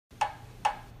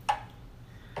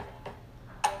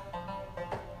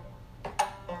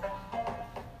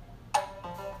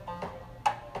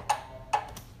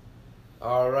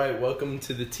All right, welcome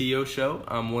to the TO Show.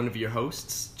 I'm one of your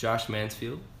hosts, Josh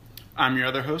Mansfield. I'm your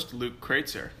other host, Luke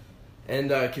Kreitzer.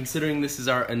 And considering this is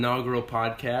our inaugural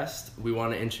podcast, we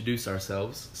want to introduce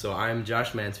ourselves. So I'm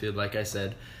Josh Mansfield, like I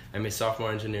said. I'm a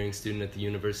sophomore engineering student at the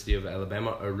University of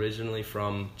Alabama, originally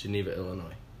from Geneva,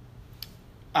 Illinois.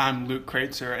 I'm Luke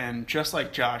Kreitzer, and just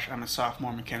like Josh, I'm a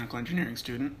sophomore mechanical engineering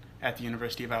student at the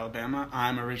University of Alabama.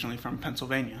 I'm originally from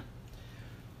Pennsylvania.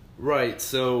 Right,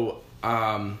 so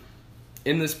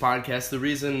in this podcast, the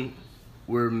reason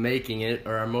we're making it,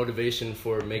 or our motivation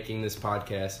for making this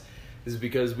podcast, is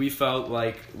because we felt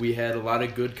like we had a lot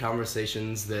of good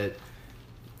conversations that,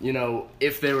 you know,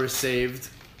 if they were saved,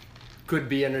 could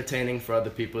be entertaining for other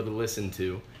people to listen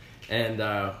to.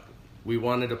 And we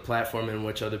wanted a platform in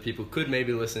which other people could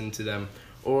maybe listen to them,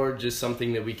 or just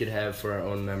something that we could have for our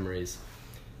own memories.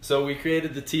 So we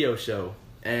created the TO Show,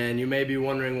 and you may be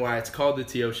wondering why it's called the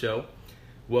TO Show.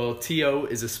 Well, TO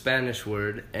is a Spanish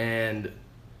word, and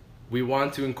we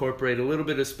want to incorporate a little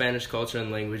bit of Spanish culture and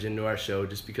language into our show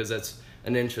just because that's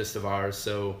an interest of ours.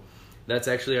 So that's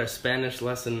actually our Spanish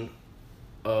lesson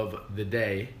of the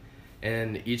day.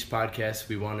 And each podcast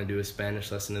we want to do a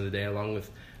Spanish lesson of the day along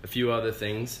with a few other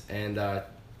things. And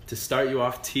to start you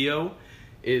off, tío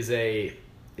is a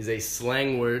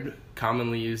slang word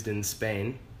commonly used in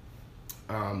Spain.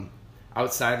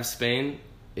 Outside of Spain,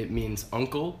 it means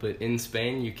uncle, but in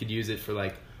Spain you could use it for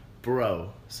like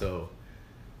bro. So,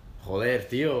 joder,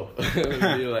 tío, it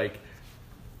would be like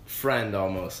friend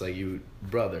almost, like you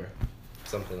brother,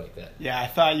 something like that. Yeah, I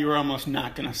thought you were almost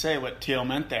not going to say what teal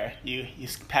meant there. You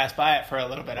passed by it for a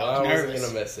little bit. I was nervous. I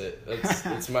wasn't going to miss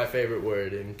it. It's my favorite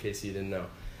word, in case you didn't know.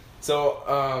 So,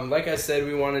 like I said,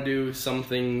 we want to do some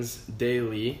things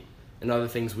daily and other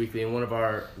things weekly. And one of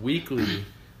our weekly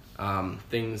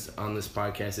things on this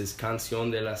podcast is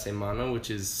Canción de la Semana,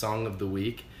 which is Song of the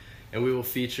Week. And we will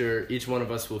feature, each one of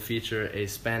us will feature a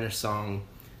Spanish song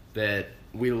that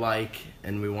we like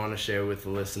and we want to share with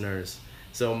the listeners.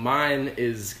 So mine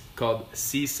is called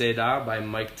Si Se Da by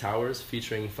Mike Towers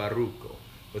featuring Farruko.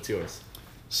 What's yours?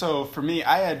 So for me,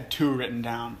 I had two written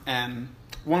down, and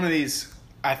one of these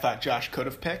I thought Josh could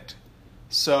have picked.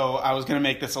 So I was going to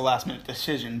make this a last-minute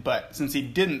decision, but since he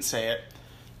didn't say it,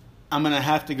 I'm going to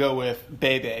have to go with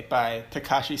Bebe by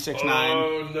Tekashi 6ix9ine.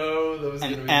 Oh, no. That was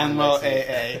going to be Anuel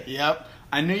AA. Yep.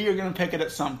 I knew you were going to pick it at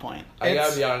some point. I got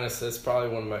to be honest, that's probably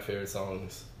one of my favorite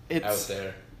songs out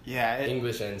there. Yeah.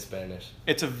 English and Spanish.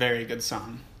 It's a very good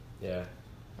song. Yeah.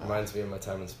 Reminds me of my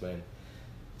time in Spain.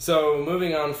 So,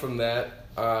 moving on from that,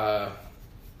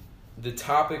 the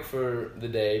topic for the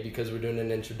day, because we're doing an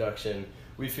introduction,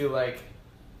 we feel like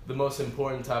the most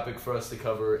important topic for us to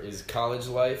cover is college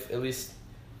life, at least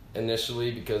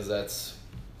initially, because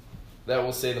that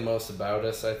will say the most about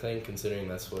us, I think, considering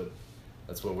that's what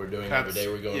we're doing every day.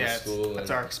 We're going to school. That's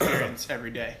our experience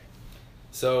every day.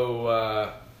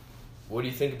 So, what do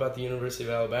you think about the University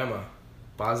of Alabama?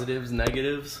 Positives,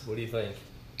 negatives? What do you think?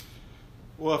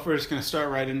 Well, if we're just going to start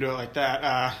right into it like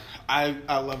that, I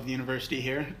love the university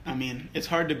here. I mean, it's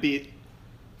hard to beat,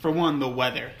 for one, the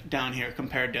weather down here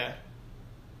compared to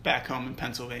back home in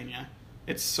Pennsylvania.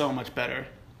 It's so much better.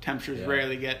 Temperatures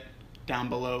rarely get down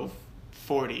below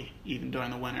 40, even during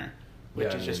the winter,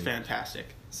 which is just fantastic.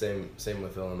 Same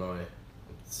with Illinois.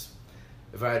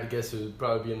 If I had to guess, it would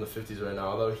probably be in the 50s right now.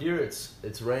 Although here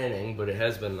it's raining, but it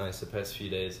has been nice the past few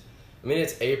days. I mean,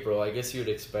 it's April. I guess you would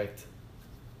expect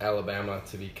Alabama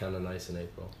to be kind of nice in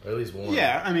April, or at least warm.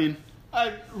 Yeah, I mean,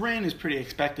 rain is pretty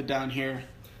expected down here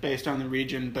based on the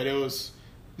region, but it's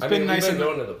been nice. We've been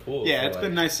going to the pool. Yeah, it's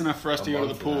been nice enough for us to go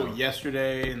to the pool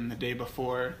yesterday and the day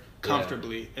before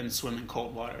comfortably and swim in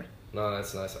cold water. No,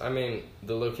 that's nice. I mean,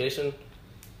 the location,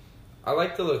 I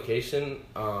like the location.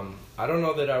 I don't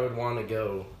know that I would want to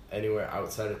go anywhere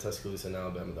outside of Tuscaloosa in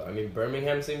Alabama, though. I mean,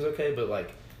 Birmingham seems okay, but,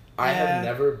 like, I have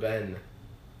never been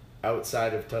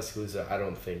outside of Tuscaloosa, I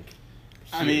don't think.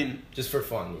 Here, I mean, just for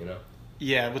fun, you know?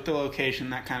 Yeah, with the location,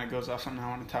 that kind of goes off something I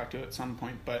want to talk to at some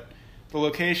point, but the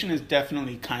location is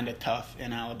definitely kind of tough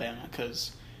in Alabama,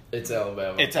 because it's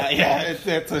Alabama.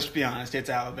 Let's be honest, it's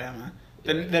Alabama.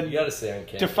 You gotta stay on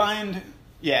campus.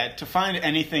 To find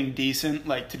anything decent,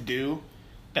 like, to do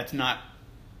that's not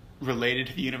related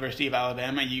to the University of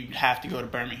Alabama, you have to go to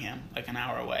Birmingham, like an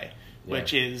hour away,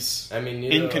 which is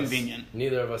inconvenient.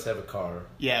 Neither of us have a car.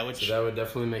 Yeah, so that would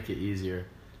definitely make it easier.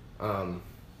 I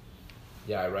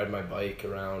ride my bike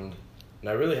around, and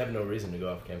I really have no reason to go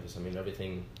off campus. I mean,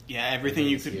 everything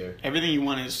you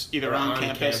want is either on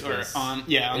campus or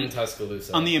in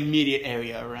Tuscaloosa, on the immediate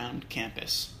area around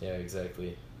campus. Yeah,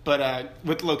 exactly. But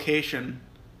with location,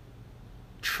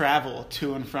 travel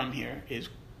to and from here is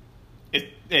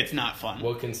it's not fun.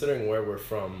 Well, considering where I'm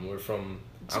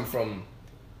from,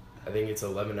 I think it's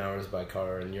 11 hours by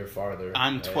car, and you're farther.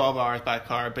 I'm 12 hours by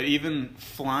car, but even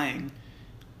flying,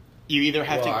 you either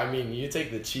have to... Well, I mean, you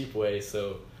take the cheap way,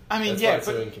 so... I mean, that's yeah, why it's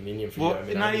but, so inconvenient for well, you. I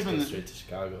mean, not I just even go straight to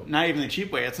Chicago. Not even the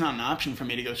cheap way. It's not an option for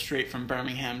me to go straight from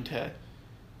Birmingham to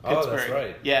Pittsburgh. Oh, that's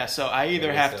right. Yeah, so I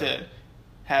either have so. to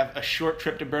have a short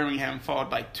trip to Birmingham followed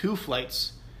by 2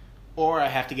 flights, or I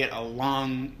have to get a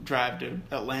long drive to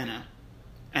Atlanta,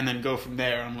 and then go from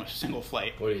there on a single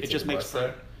flight. What do you it take just a makes bus for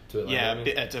there? To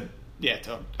Atlanta? it's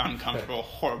an uncomfortable,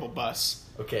 horrible bus.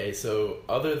 Okay, so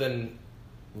other than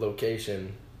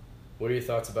location, what are your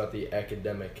thoughts about the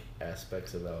academic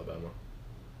aspects of Alabama?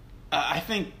 I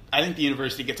think the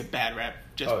university gets a bad rap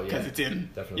just because it's in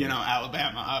definitely.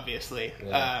 Alabama, obviously.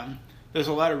 Yeah. There's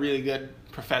a lot of really good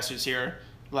professors here,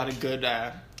 a lot of good,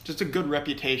 just a good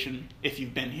reputation if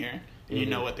you've been here and you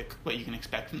know what you can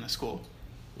expect from the school.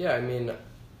 Yeah, I mean,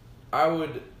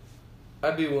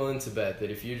 I'd be willing to bet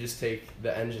that if you just take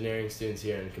the engineering students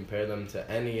here and compare them to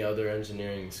any other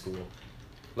engineering school,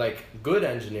 like good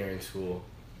engineering school,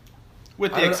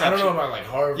 with the exception, I don't know about like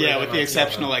Harvard. Yeah, with the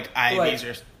exception of like Ivies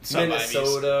or sub-Ivies.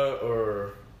 Minnesota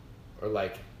or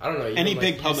like I don't know, even any like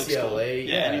big public UCLA,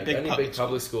 school. any big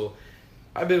public school.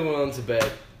 I'd be willing to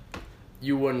bet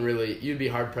you'd be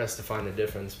hard pressed to find a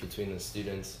difference between the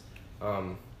students,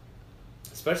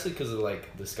 especially because of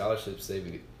like the scholarships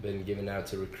they've been giving out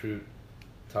to recruit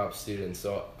top students.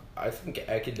 So I think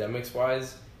academics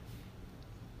wise,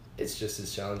 it's just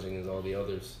as challenging as all the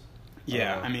others.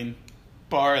 Yeah, I mean,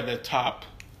 bar the top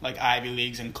like Ivy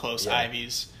Leagues and close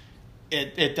Ivies,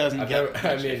 it doesn't get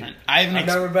much different. I've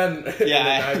never been in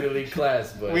an Ivy League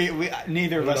class, but we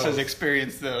neither of us has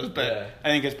experienced those. But I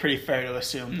think it's pretty fair to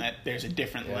assume that there's a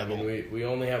different level. I mean, we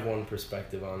only have one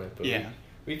perspective on it, but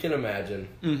we can imagine.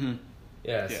 Mm-hmm.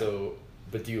 Yeah. So,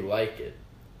 but do you like it?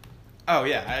 Oh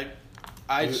yeah,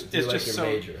 I do it's you like just your so.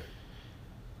 Major?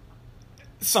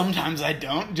 Sometimes I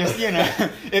don't. Just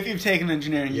if you've taken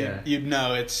engineering, you'd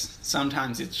know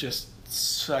sometimes it's just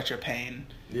such a pain.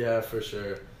 Yeah, for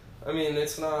sure. I mean,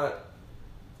 it's not.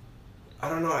 I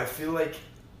don't know. I feel like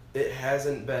it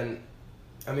hasn't been.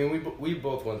 I mean, we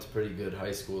both went to pretty good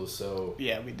high schools, so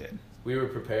yeah, we did. We were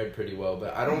prepared pretty well,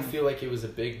 but I don't feel like it was a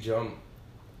big jump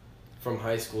from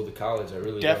high school to college. I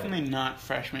really definitely not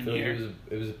freshman year.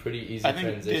 It was a pretty easy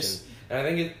transition, and I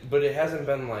think but it hasn't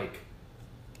been like.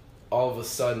 All of a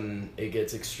sudden, it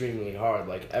gets extremely hard.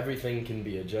 Like everything can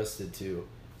be adjusted to.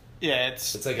 Yeah,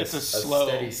 it's like a slow,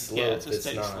 steady slope. Yeah, it's a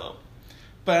steady slope.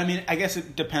 But I mean, I guess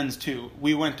it depends too.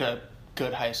 We went to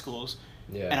good high schools,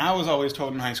 and I was always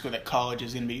told in high school that college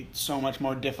is going to be so much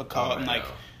more difficult, and like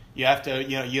you have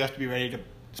to be ready to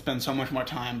spend so much more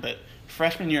time. But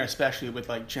freshman year, especially with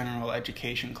like general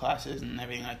education classes and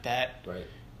everything like that,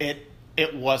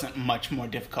 it wasn't much more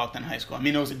difficult than high school. I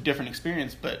mean, it was a different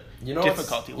experience, but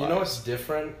difficulty-wise. You know what's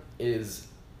different is,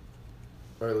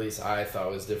 or at least I thought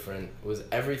was different, was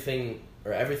everything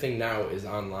now is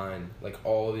online. Like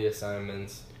all the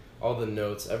assignments, all the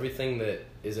notes, everything that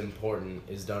is important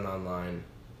is done online.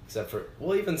 Except for,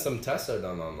 even some tests are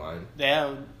done online.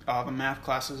 Yeah, all the math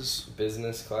classes.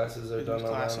 Business classes are done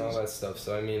online, all that stuff.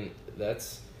 So, I mean,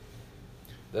 that's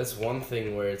one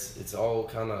thing where it's all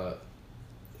kind of...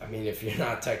 I mean, if you're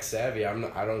not tech savvy, I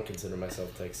don't consider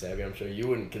myself tech savvy. I'm sure you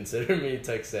wouldn't consider me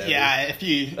tech savvy. Yeah, if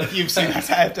you've seen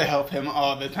us, I have to help him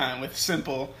all the time with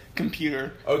simple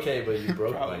computer. Okay, but you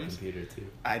broke my computer too.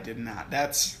 I did not.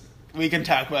 We can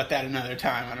talk about that another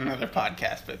time on another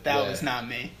podcast, but that was not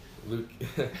me. Luke.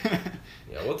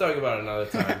 Yeah, we'll talk about it another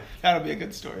time. That'll be a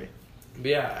good story. But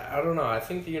yeah, I don't know. I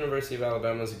think the University of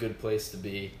Alabama is a good place to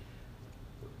be.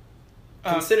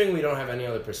 Considering we don't have any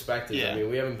other perspective, I mean,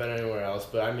 we haven't been anywhere else,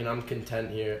 but I mean, I'm content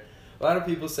here. A lot of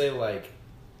people say, like,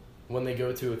 when they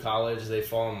go to a college, they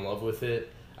fall in love with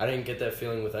it. I didn't get that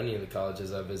feeling with any of the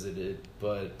colleges I visited,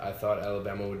 but I thought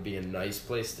Alabama would be a nice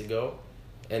place to go,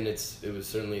 and it was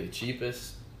certainly the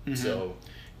cheapest, so...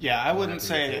 Yeah, I wouldn't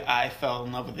say I fell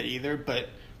in love with it either, but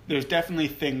there's definitely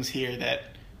things here that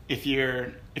if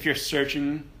you're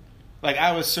searching... Like,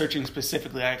 I was searching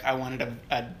specifically, like, I wanted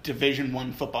a Division I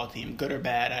football team, good or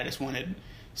bad. I just wanted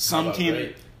some team...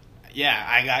 Great? Yeah,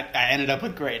 I ended up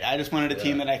with great. I just wanted a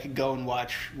team that I could go and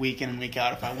watch week in and week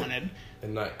out if I wanted.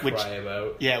 And not cry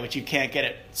about. Yeah, which you can't get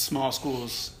at small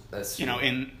schools, That's true.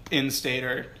 In-state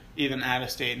or even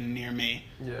out-of-state and near me.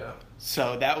 Yeah.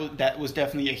 So that was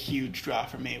definitely a huge draw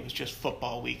for me. It was just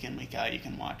football week in, week out you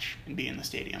can watch and be in the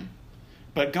stadium.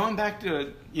 But going back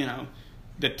to,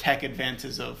 the tech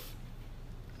advances of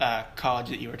college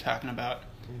that you were talking about,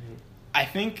 I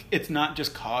think it's not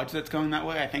just college that's going that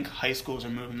way. I think high schools are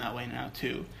moving that way now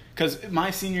too. because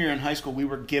my senior year in high school, we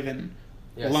were given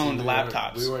loaned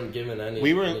laptops. We weren't given any.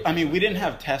 We didn't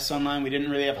have tests online. We didn't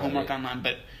really have homework Right. online,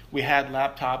 but we had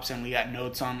laptops and we got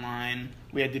notes online.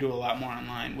 We had to do a lot more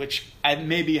online, which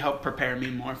maybe helped prepare me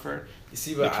more for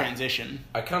the transition.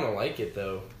 I kind of like it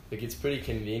though. Like it's pretty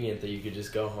convenient that you could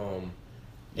just go home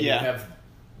and you Yeah. have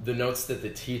the notes that the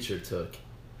teacher took.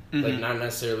 Mhm. Like not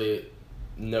necessarily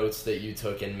notes that you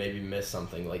took and maybe missed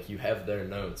something. Like you have their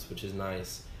notes, which is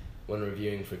nice when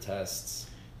reviewing for tests.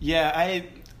 Yeah,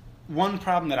 one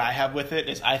problem that I have with it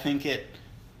is I think it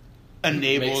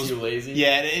enables Makes you lazy?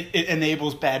 Yeah, it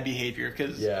enables bad behavior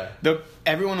because Yeah.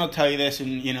 everyone will tell you this,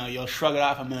 and you'll shrug it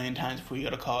off a million times before you go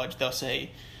to college. They'll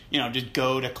say, just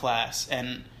go to class,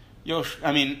 and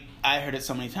I heard it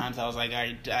so many times. I was like,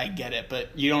 I get it, but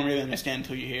you don't really understand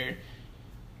until you're here.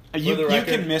 You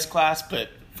can miss class, but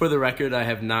For the record, I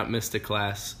have not missed a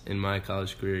class in my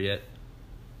college career yet.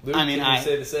 Luke, can you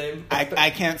say the same? I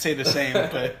can't say the same,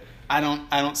 but I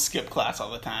don't skip class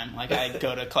all the time. Like I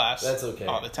go to class That's okay.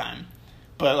 all the time.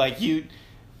 But like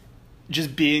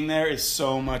just being there is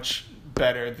so much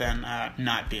better than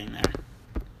not being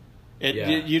there.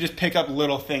 You just pick up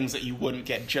little things that you wouldn't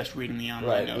get just reading the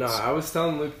online notes. No, I was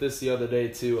telling Luke this the other day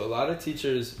too. A lot of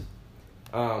teachers,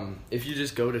 if you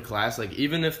just go to class, like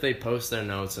even if they post their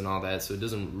notes and all that, so it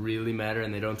doesn't really matter,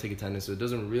 and they don't take attendance, so it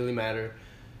doesn't really matter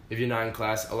if you're not in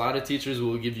class. A lot of teachers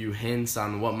will give you hints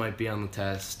on what might be on the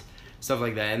test, stuff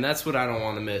like that, and that's what I don't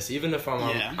want to miss. Even if I'm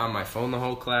on my phone the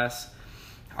whole class,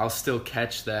 I'll still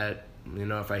catch that,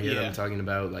 if I hear them talking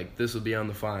about, like, this will be on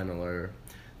the final, or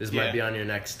this might be on your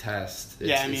next test.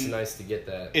 It's nice to get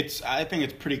that. I think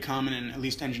it's pretty common in at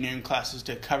least engineering classes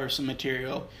to cover some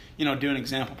material, do an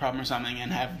example problem or something,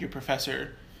 and have your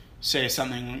professor say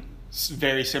something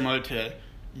very similar to,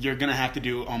 you're going to have to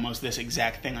do almost this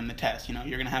exact thing on the test. You're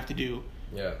going to have to do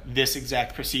this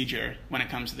exact procedure when it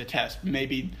comes to the test.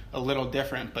 Maybe a little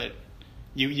different, but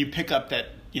you pick up that,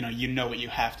 you know what you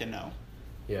have to know.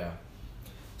 Yeah.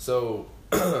 So,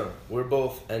 we're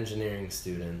both engineering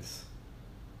students.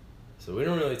 So we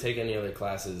don't really take any other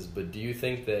classes, but do you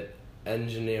think that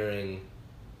engineering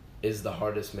is the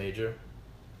hardest major?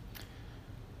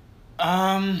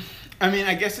 I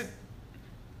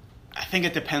think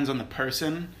it depends on the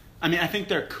person. I think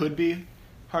there could be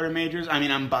harder majors.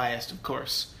 I'm biased, of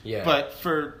course. Yeah. But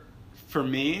for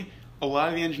me, a lot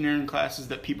of the engineering classes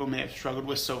that people may have struggled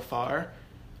with so far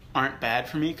aren't bad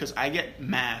for me because I get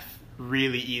math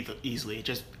really easily. I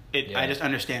just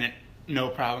understand it, no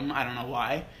problem. I don't know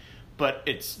why. But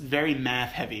it's very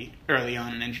math heavy early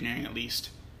on in engineering, at least.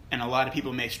 And a lot of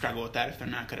people may struggle with that if they're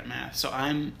not good at math. So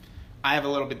I have a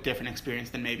little bit different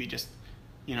experience than maybe just,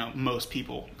 most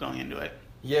people going into it.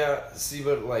 Yeah, see,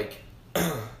 but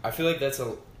I feel like that's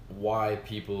why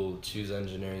people choose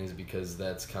engineering is because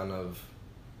that's kind of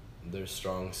their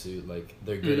strong suit. Like,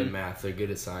 they're good at math, they're good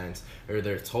at science, or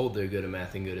they're told they're good at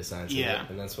math and good at science. Yeah.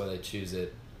 And that's why they choose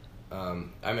it.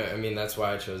 That's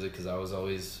why I chose it, because I was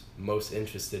always most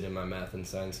interested in my math and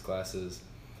science classes.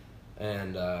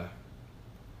 And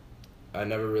I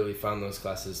never really found those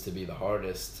classes to be the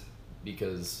hardest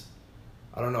because,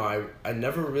 I don't know, I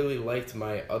never really liked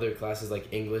my other classes like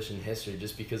English and history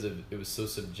just because it was so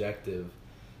subjective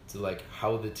to like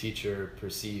how the teacher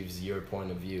perceives your point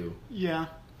of view. Yeah.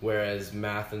 Whereas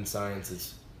math and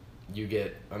science,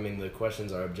 the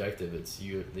questions are objective. It's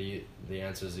the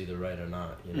answer's either right or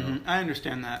not, Mm-hmm. I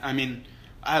understand that.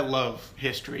 I love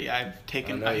history. I've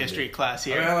taken a history class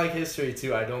here. I like history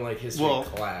too. I don't like history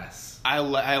class. I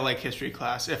like history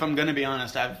class. If I'm going to be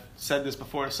honest, I've said this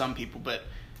before to some people, but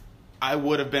I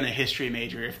would have been a history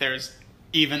major if there's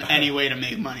even any way to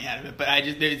make money out of it. But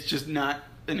it's just not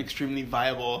an extremely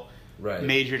viable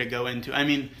major to go into.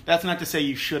 That's not to say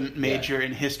you shouldn't major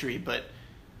in history, but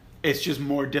it's just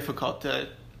more difficult to.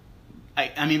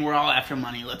 We're all after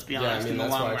money. Let's be honest. In the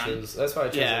long run, that's why I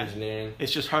chose engineering.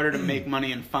 It's just harder to make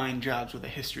money and find jobs with a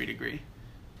history degree.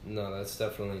 No, that's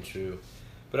definitely true.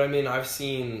 But I've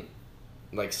seen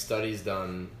studies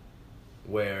done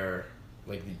where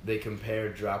they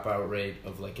compare dropout rate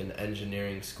of an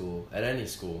engineering school at any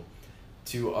school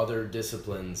to other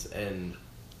disciplines, and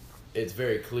it's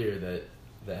very clear that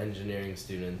the engineering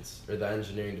students or the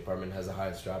engineering department has the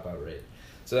highest dropout rate.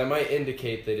 So that might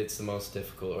indicate that it's the most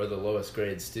difficult, or the lowest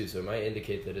grades too. So it might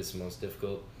indicate that it's the most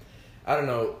difficult. I don't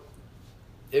know.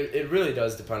 It really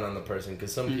does depend on the person,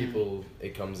 because some people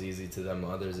it comes easy to them,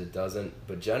 others it doesn't.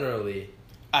 But generally,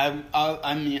 I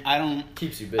don't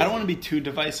keeps you busy. I don't want to be too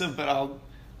divisive, but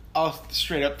I'll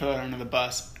straight up throw it under the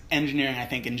bus. Engineering, I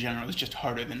think in general, is just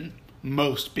harder than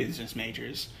most business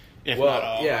majors, if not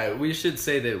all. Yeah, we should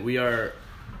say that we are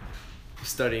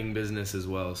studying business as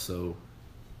well, so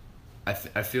I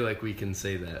feel like we can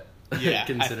say that. Yeah,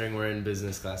 Considering we're in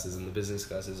business classes, and the business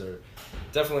classes are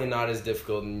definitely not as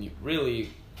difficult, and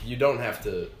you don't have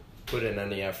to put in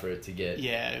any effort to get.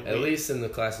 Yeah. At least in the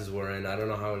classes we're in. I don't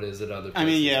know how it is at other places. I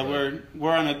mean, yeah,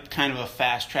 we're on a kind of a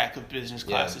fast track of business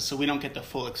classes, so we don't get the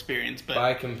full experience. But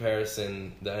by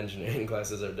comparison, the engineering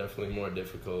classes are definitely more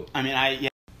difficult. I mean, yeah.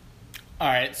 All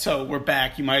right, so we're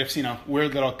back. You might have seen a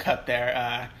weird little cut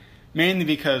there, mainly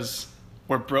because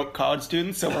we're broke college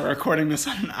students, so we're recording this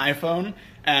on an iPhone,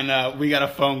 and we got a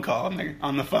phone call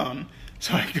on the phone,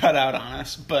 so it cut out on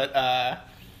us. But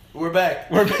we're back.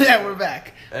 We're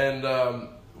back. And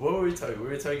what were we talking? We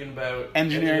were talking about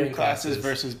engineering classes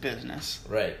versus business.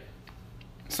 Right.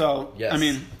 So, yes. I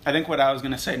mean, I think what I was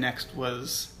going to say next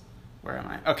was, where am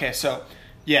I? Okay, so,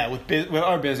 yeah, with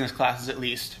our business classes at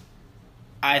least,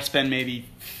 I spend maybe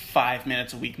 5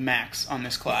 minutes a week max on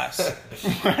this class.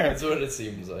 That's what it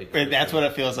seems like. That's what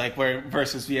it feels like. Where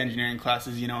versus the engineering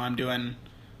classes, I'm doing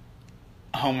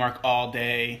homework all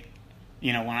day.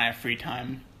 When I have free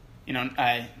time,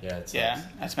 I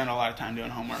spend a lot of time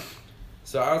doing homework.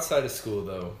 So outside of school,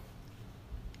 though,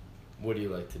 what do you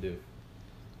like to do?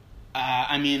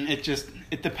 I mean, it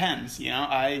depends.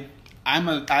 I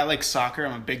like soccer.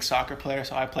 I'm a big soccer player,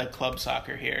 so I play club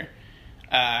soccer here.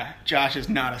 Josh is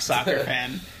not a soccer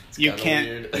fan. You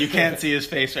can't see his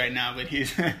face right now, but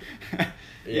he's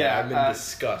yeah. I'm in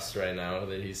disgust right now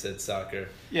that he said soccer.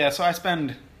 Yeah, so I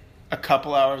spend a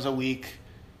couple hours a week,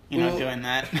 doing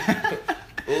that.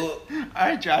 All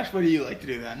right, Josh, what do you like to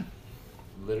do then?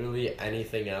 Literally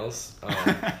anything else.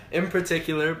 In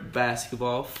particular,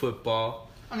 basketball, football.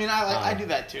 I mean, I do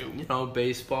that too.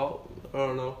 Baseball. I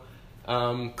don't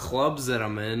know. Clubs that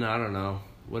I'm in. I don't know.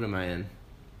 What am I in?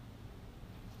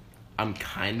 I'm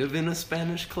kind of in a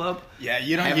Spanish club. Yeah, I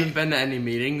haven't been to any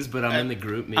meetings, but I'm in the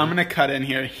group meeting. I'm gonna cut in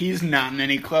here. He's not in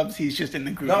any clubs. He's just in the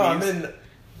group. No, meetings. I'm in.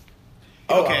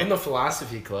 Oh, okay. I'm in the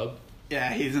philosophy club.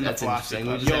 Yeah, he's in the philosophy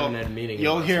club. We just haven't had a meeting.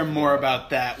 You'll hear more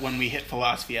about that when we hit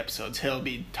philosophy episodes. He'll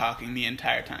be talking the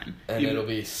entire time. And it'll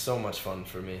be so much fun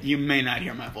for me. You may not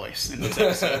hear my voice in those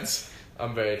episodes.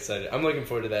 I'm very excited. I'm looking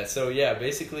forward to that. So, yeah,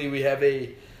 basically we have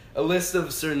a list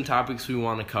of certain topics we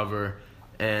want to cover.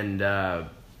 And,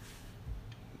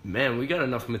 man, we got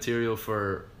enough material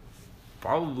for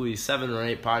probably 7 or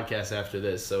 8 podcasts after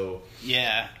this. So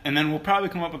yeah, and then we'll probably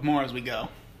come up with more as we go.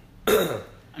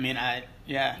 I mean,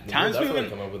 time's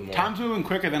moving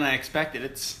quicker than I expected.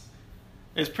 It's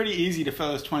pretty easy to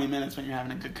fill those 20 minutes when you're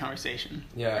having a good conversation.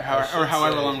 Yeah, or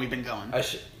however long we've been going.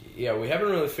 Yeah, we haven't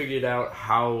really figured out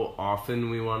how often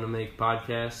we want to make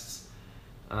podcasts.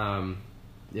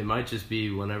 It might just be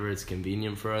whenever it's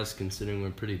convenient for us, considering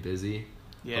we're pretty busy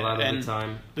a lot of the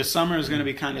time. The summer is going to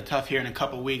be kind of tough here in a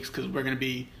couple weeks because we're going to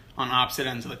be on opposite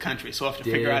ends of the country. So we'll have to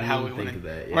figure out how we want to.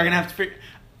 We're going to have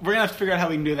to figure out how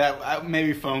we can do that.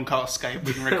 Maybe phone call, Skype.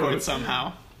 We can record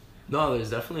somehow. No, there's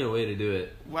definitely a way to do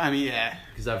it. Well, I mean, yeah.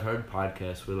 Because I've heard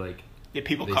podcasts where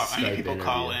people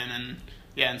call in and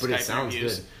but Skype it sounds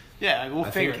interviews. Good. Yeah, we'll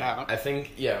figure it out. I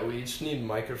think we each need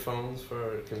microphones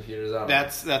for our computers out.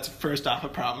 That's first off a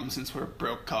problem since we're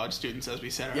broke college students, as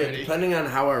we said already. Yeah, depending on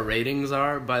how our ratings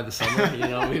are by the summer,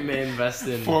 we may invest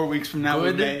in 4 weeks from now.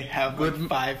 We may have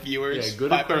 5 viewers,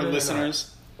 5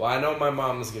 listeners. Well, I know my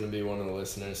mom is going to be one of the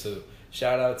listeners, so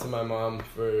shout out to my mom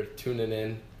for tuning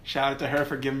in. Shout out to her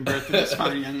for giving birth to this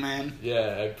fine young man. Yeah,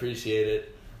 I appreciate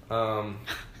it.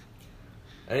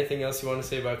 Anything else you want to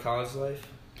say about college life?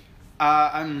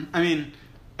 Again...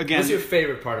 What's your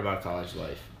favorite part about college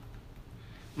life?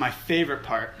 My favorite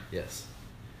part? Yes.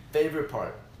 Favorite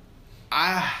part?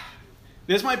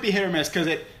 This might be hit or miss,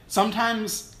 because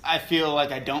sometimes I feel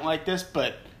like I don't like this,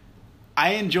 but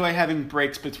I enjoy having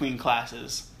breaks between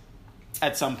classes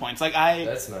at some points.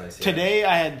 That's nice. Yeah. Today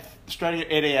I had, starting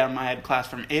at 8 a.m., I had class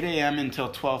from 8 a.m. until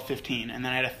 12:15, and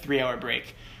then I had a 3-hour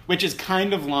break, which is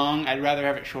kind of long. I'd rather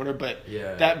have it shorter, but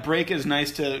that break is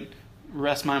nice to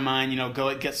rest my mind,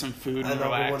 go get some food and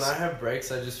relax. But when I have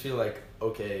breaks, I just feel like,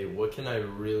 okay, what can I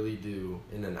really do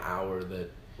in an hour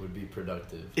that would be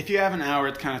productive? If you have an hour,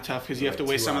 it's kind of tough because you have to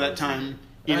waste some of that time.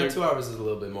 2 hours is a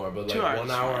little bit more, but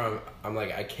 1 hour, I'm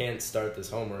like, I can't start this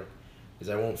homework because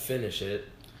I won't finish it.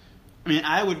 I mean,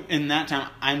 I would, in that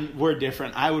time, we're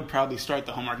different. I would probably start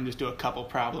the homework and just do a couple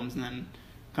problems and then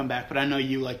come back, but I know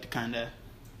you like to kind of...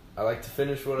 I like to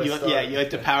finish what I start. Yeah, you like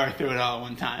to power through it all at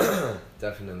one time.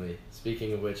 Definitely.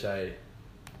 Speaking of which, I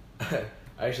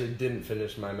actually didn't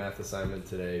finish my math assignment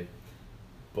today,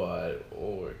 but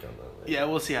we'll work on that later. Yeah,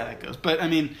 we'll see how that goes. But, I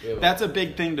mean, that's a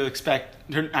big thing to expect.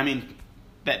 I mean,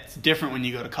 that's different when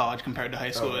you go to college compared to high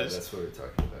school. That's what we're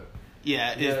talking about.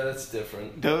 Yeah. Yeah, that's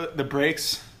different. The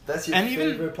breaks... That's your And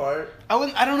even- favorite part?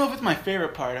 I don't know if it's my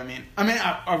favorite part.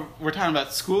 We're talking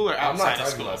about school or I'm not outside of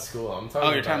talking school? about school. I'm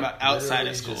talking you're talking about outside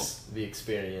of literally school. just the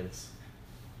experience.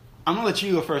 I'm gonna let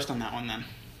you go first on that one then,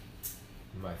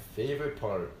 My favorite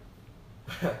part.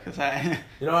 because I.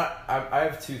 You know what? I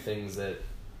have two things that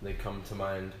come to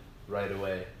mind right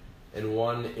away, and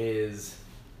one is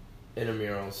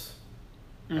intramurals.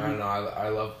 I don't know. I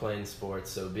love playing sports,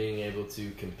 so being able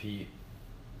to compete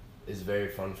is very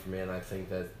fun for me, and I think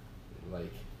that,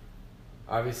 like,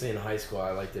 obviously in high school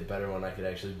I liked it better when I could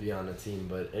actually be on a team,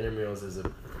 but intramurals is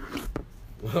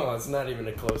it's not even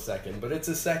a close second, but it's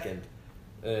a second,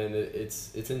 and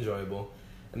it's enjoyable.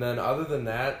 And then other than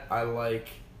that, I like,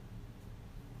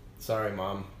 sorry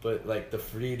mom, but like the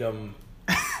freedom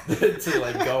to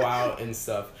like go out and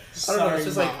stuff. I don't know, it's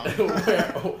just like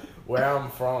where I'm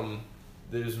from,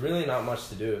 there's really not much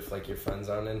to do if like your friends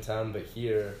aren't in town, but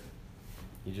here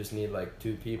you just need like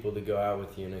two people to go out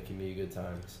with you and it can be a good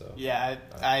time. So Yeah,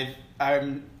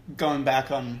 I'm going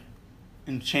back on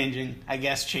and changing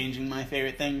my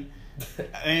favorite thing.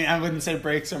 I mean, I wouldn't say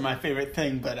breaks are my favorite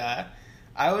thing, but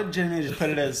I would generally just put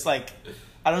it as like,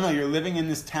 I don't know, you're living in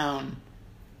this town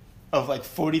of like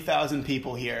 40,000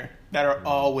 people here that are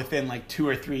all within like 2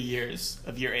 or 3 years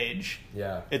of your age.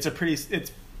 Yeah.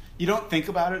 You don't think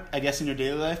about it, I guess, in your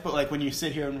daily life, but like when you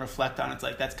sit here and reflect on it, it's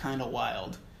like, that's kind of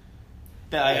wild.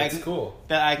 That's cool.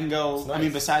 That I can go, It's nice. I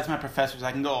mean, besides my professors,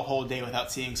 I can go a whole day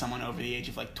without seeing someone over the age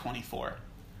of like 24.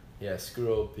 Yeah,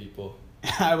 screw old people.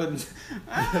 I wouldn't.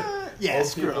 Yeah, Old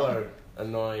screw people them. are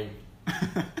annoying.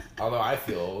 Although I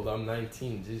feel old. I'm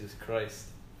 19. Jesus Christ.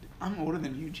 I'm older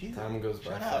than you, Jesus. Time goes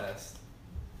by Shut up. fast.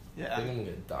 I Yeah. think I'm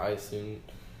gonna die soon.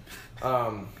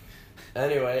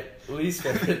 Anyway, least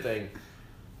favorite thing.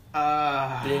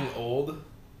 Being old.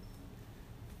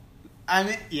 I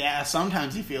mean, yeah,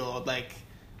 sometimes you feel old. Like,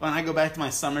 when I go back to my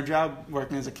summer job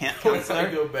working as a camp counselor. When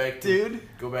I go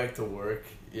back to work.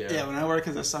 Yeah. Yeah, when I work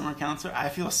as a summer counselor, I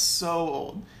feel so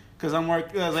old. Because I'm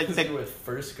working, like, You're with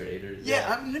first graders.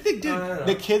 yeah, I'm a big dude. No.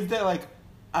 The kids that, like,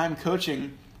 I'm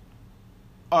coaching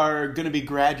are going to be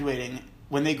graduating.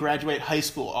 When they graduate high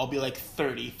school, I'll be, like,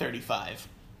 30, 35.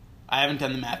 I haven't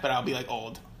done the math, but I'll be, like,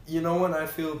 old. You know when I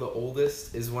feel the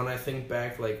oldest is when I think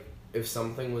back, like, if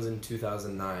something was in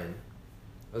 2009.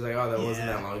 I was like, oh, that wasn't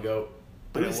that long ago.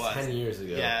 But it was 10 years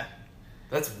ago. Yeah.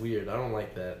 That's weird. I don't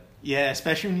like that. Yeah,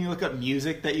 especially when you look up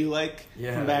music that you like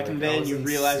Yeah, from back in the like, I day and was you in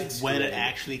realize sixth when it grade.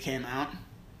 actually came out.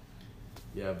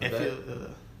 Yeah, but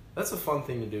that's a fun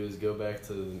thing to do is go back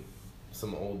to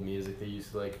some old music that you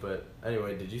used to like. But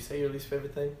anyway, did you say your least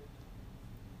favorite thing?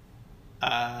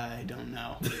 I don't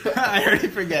know. I already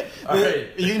forget. All right.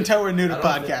 You can tell we're new to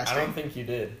I podcasting. don't think you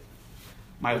did.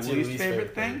 My What's your least least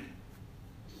favorite favorite thing?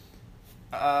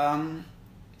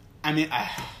 I mean,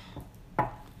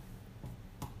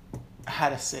 how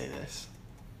to say this?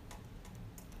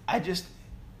 I just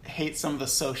hate some of the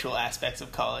social aspects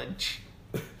of college.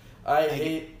 I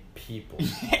hate people.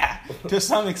 Yeah, to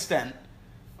some extent.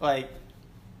 Like,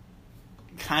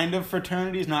 kind of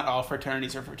fraternities, not all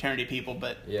fraternities are fraternity people,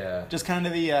 but Yeah. just kind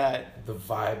of the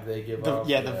vibe they give off.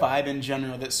 the vibe in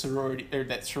general that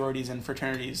sororities and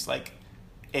fraternities like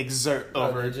exert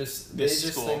over they just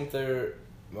school. think they're,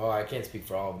 well, I can't speak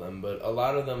for all of them, but a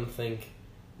lot of them think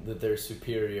that they're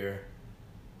superior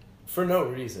for no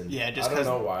reason. Yeah, I don't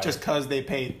know why. just because they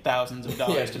pay thousands of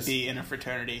dollars Yeah, to be in a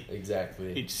fraternity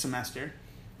Exactly. each semester.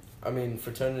 I mean,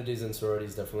 fraternities and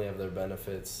sororities definitely have their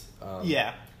benefits.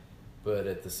 Yeah, But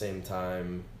at the same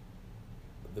time,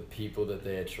 the people that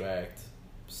they attract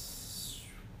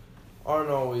aren't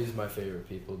always my favorite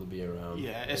people to be around.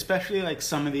 yeah, especially like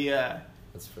some of the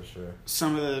That's for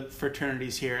sure.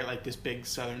 fraternities here at like this big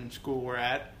southern school we're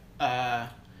at.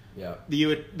 Yeah.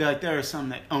 There are some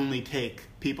that only take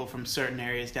people from certain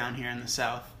areas down here in the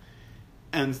south,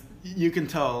 and you can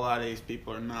tell a lot of these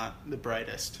people are not the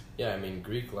brightest. Yeah, I mean,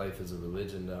 Greek life is a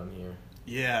religion down here.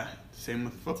 Yeah, same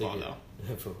with football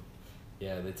though.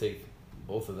 Yeah, they take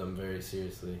both of them very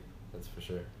seriously. That's for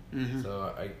sure. Mm-hmm.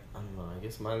 So I don't know. I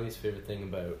guess my least favorite thing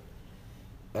about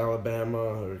Alabama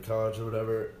or college or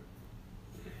whatever,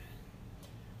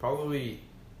 probably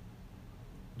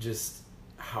just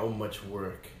how much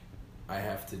work I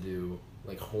have to do,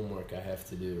 like homework I have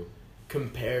to do,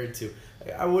 compared to.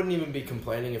 I wouldn't even be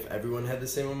complaining if everyone had the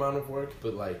same amount of work,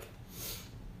 but like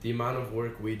the amount of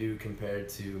work we do compared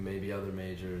to maybe other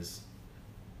majors.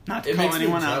 Not to It call makes me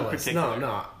anyone out in jealous. particular.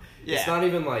 No. Yeah. It's not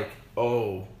even like,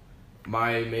 oh,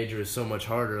 my major is so much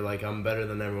harder, like I'm better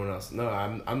than everyone else. No,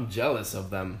 I'm jealous of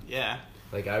them. Yeah.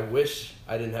 Like I wish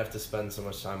I didn't have to spend so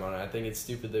much time on it. I think it's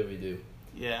stupid that we do.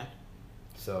 Yeah.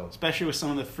 So Especially with some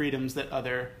of the freedoms that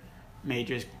other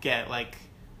majors get. Like,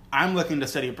 I'm looking to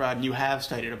study abroad, and you have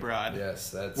studied abroad.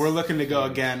 Yes, We're looking to go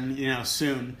huge. again,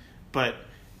 soon. But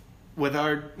with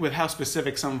how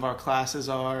specific some of our classes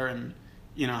are, and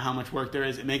how much work there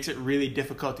is, it makes it really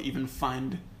difficult to even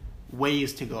find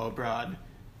ways to go abroad.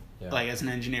 Yeah. Like as an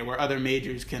engineer, where other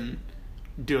majors can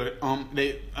do it.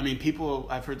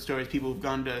 I've heard stories. People who've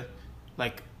gone to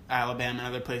like Alabama and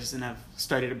other places and have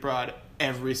studied abroad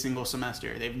every single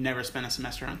semester. They've never spent a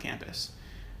semester on campus,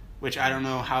 which I don't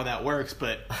know how that works,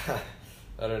 but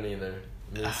I don't either.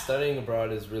 Studying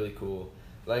abroad is really cool.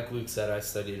 Like Luke said, I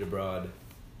studied abroad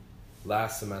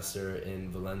last semester in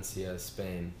Valencia,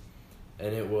 Spain,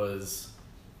 and it was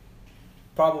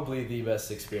probably the best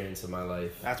experience of my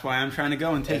life. that's why I'm trying to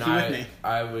go and take you with me.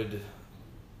 I would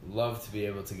love to be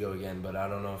able to go again, but I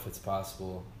don't know if it's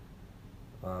possible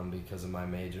because of my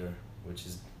major, which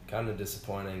is kind of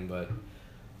disappointing, but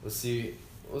we'll see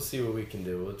what we can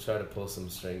do. We'll try to pull some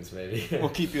strings, maybe. We'll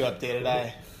keep you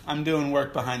updated. I'm doing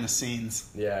work behind the scenes.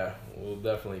 Yeah, we'll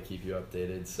definitely keep you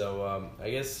updated. So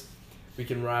I guess we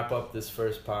can wrap up this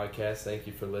first podcast. Thank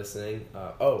you for listening.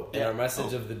 Our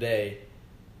message of the day,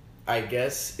 I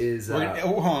guess, is... hold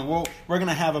on. We're going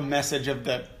to have a message of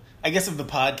the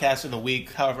podcast or the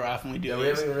week, however often we do we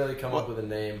these. haven't really come up with a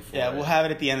name for it. Yeah, we'll have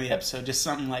it at the end of the episode. Just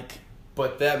something like...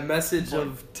 But that message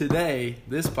of today,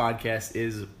 this podcast,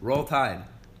 is Roll Tide.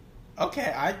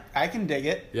 Okay, I can dig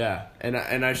it. Yeah, and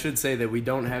I should say that we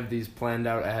don't have these planned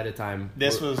out ahead of time.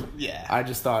 I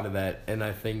just thought of that, and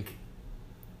I think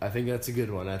that's a good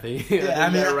one. I think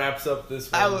that wraps up this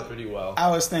one pretty well.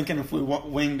 I was thinking if we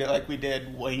winged it like we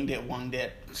did, winged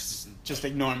it, just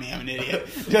ignore me. I'm an idiot.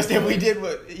 Just if we did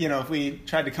if we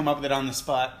tried to come up with it on the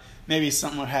spot, maybe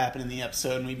something would happen in the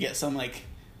episode, and we'd get some like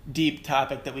deep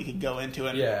topic that we could go into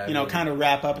and kind of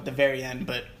wrap up at the very end,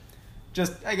 but.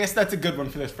 I guess that's a good one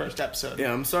for this first episode.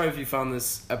 Yeah, I'm sorry if you found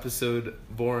this episode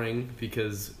boring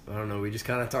because, I don't know, we just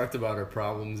kind of talked about our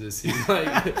problems, it seems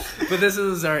like. But this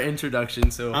is our introduction,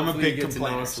 so I'm hopefully a big you get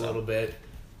complainer, to know us a little bit.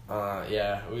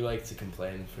 We like to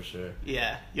complain for sure.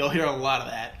 Yeah, you'll hear a lot of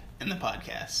that in the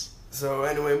podcast. So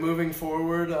anyway, moving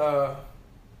forward, I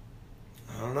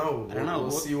don't know.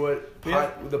 We'll see what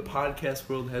the podcast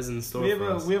world has in store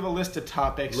for us. We have a list of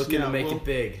topics. Looking to make it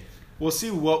big. We'll see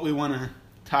what we want to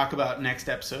talk about next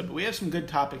episode. But we have some good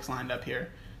topics lined up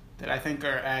here that I think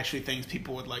are actually things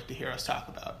people would like to hear us talk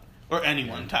about. Or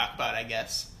anyone talk about, I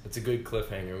guess. It's a good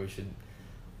cliffhanger. We should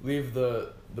leave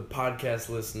the podcast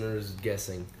listeners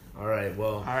guessing. All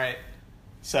right.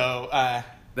 So,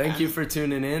 thank you for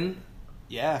tuning in.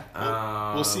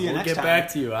 Yeah. We'll see you next time. We'll get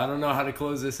back to you. I don't know how to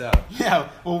close this out. Yeah,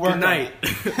 we'll work Good night.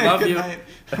 Love you. Good night.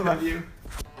 Love you.